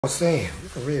Was saying,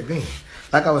 look at Red Bean.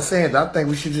 Like I was saying, I think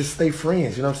we should just stay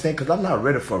friends, you know what I'm saying? Because I'm not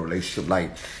ready for a relationship.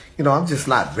 Like, you know, I'm just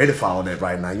not ready for all that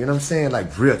right now, you know what I'm saying?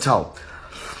 Like, real talk.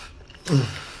 Damn.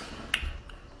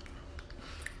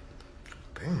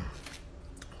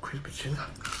 Crispy chicken.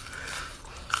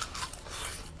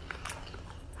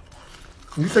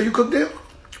 You say you cooked there?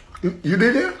 You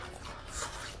did there?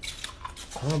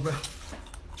 Cornbread.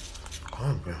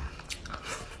 Cornbread.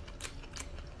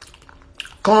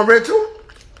 Cornbread too?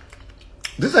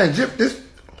 This ain't Jip, this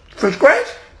from scratch?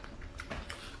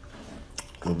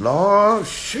 Lord,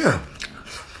 shit.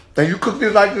 And you cook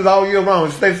this like this all year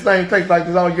round. It stays the same taste like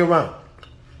this all year round.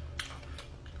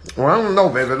 Well, I don't know,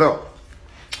 baby. Look.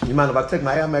 You mind if I take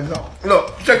my Air Max off?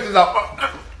 Look, check this out.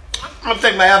 I'm going to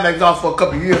take my Air Max off for a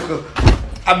couple of years because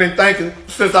I've been thinking,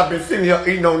 since I've been sitting here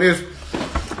eating on this,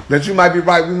 that you might be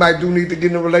right. We might do need to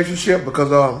get in a relationship because,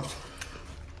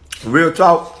 real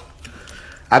talk,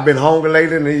 I've been hungry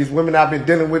lately, and these women I've been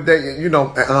dealing with, they, you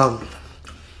know,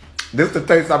 this is the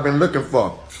taste I've been looking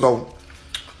for. So,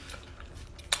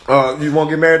 you want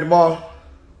to get married tomorrow?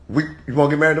 You want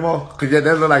to get married tomorrow? Because, yeah,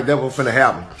 that look like that was finna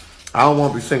happen. I don't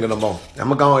want to be single no more. I'm going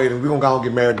to go ahead and we're going to go and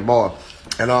get married tomorrow.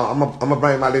 And I'm going to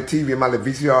bring my little TV and my little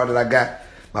VCR that I got,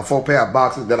 my 4-pair of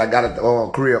boxes that I got at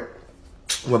the crib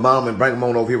with mom, and bring them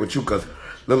on over here with you because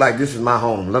look like this is my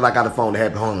home. Look like I got a phone to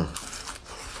happy home.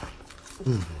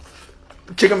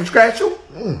 Chicken from scratch, too?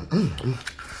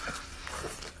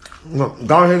 Look,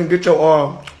 go ahead and get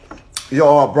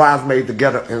your bridesmaid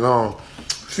together and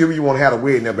see where you want to have a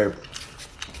wedding there, baby.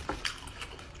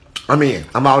 I'm in.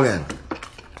 I'm all in.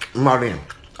 I'm all in.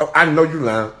 Oh, I know you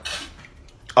lying.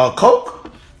 A Coke?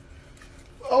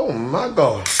 Oh, my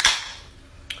God.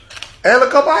 And a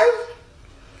cup of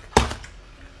ice?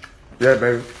 Yeah,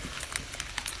 baby.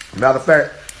 Matter of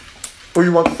fact, who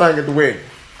you want to sing at the wedding?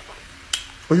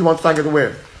 Who you want to sing at the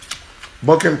wedding?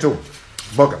 Book him too.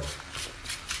 Book him.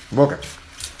 Book him.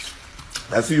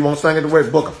 That's who you want to sing at the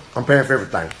wedding. Book him. I'm paying for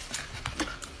everything.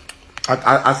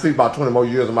 I see about 20 more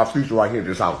years of my future right here in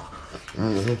this house.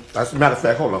 As a matter of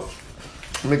fact, hold up.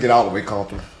 Let me get all the way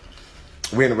comfortable.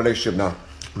 We're in a relationship now.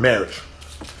 Marriage.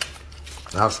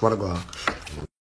 I swear to God.